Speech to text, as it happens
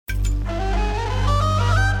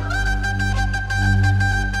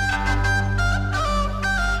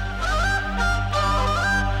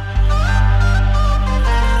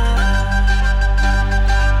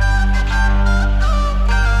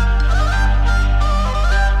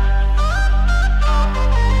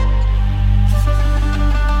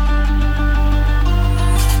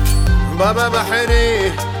بابا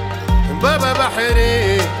بحري بابا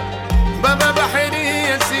بحري بابا بحري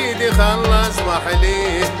يا سيدي خلص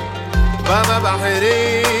محلي. بابا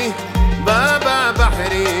بحري بابا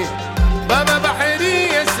بحري بابا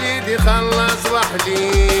بحري يا سيدي خلص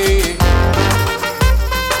وحلي.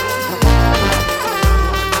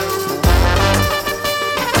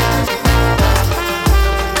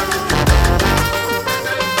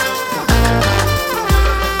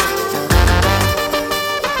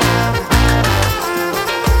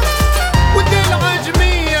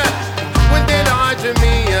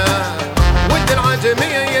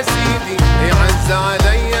 العجمية يا سيدي يعز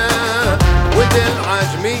عليا ود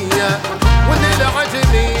العجمية ود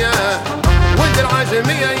العجمية ود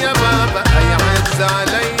العجمية يا بابا يعز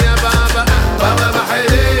عليا بابا. بابا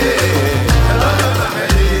بحري بابا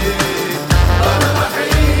بحري بابا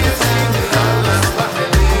بحري يا سيدي خلص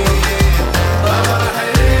بحري. بابا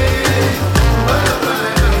بحري بابا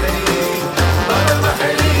بحري بابا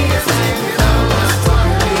بحري يا سيدي خلص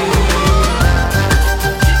بحري.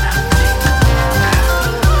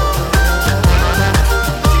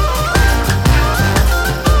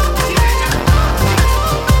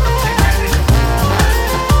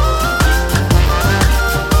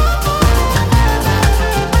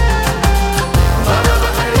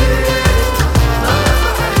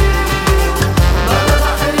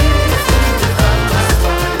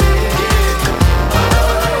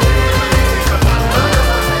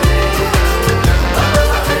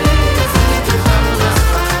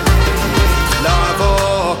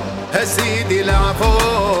 سيدي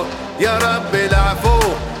لعفو يا رب لعفو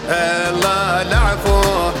الله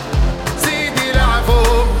لعفو. سيدي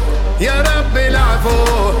لعفو يا رب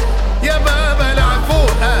لعفو يا بابا لعفو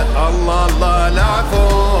الله الله لعفو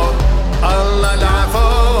الله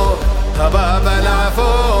لعفو بابا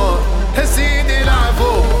لعفو.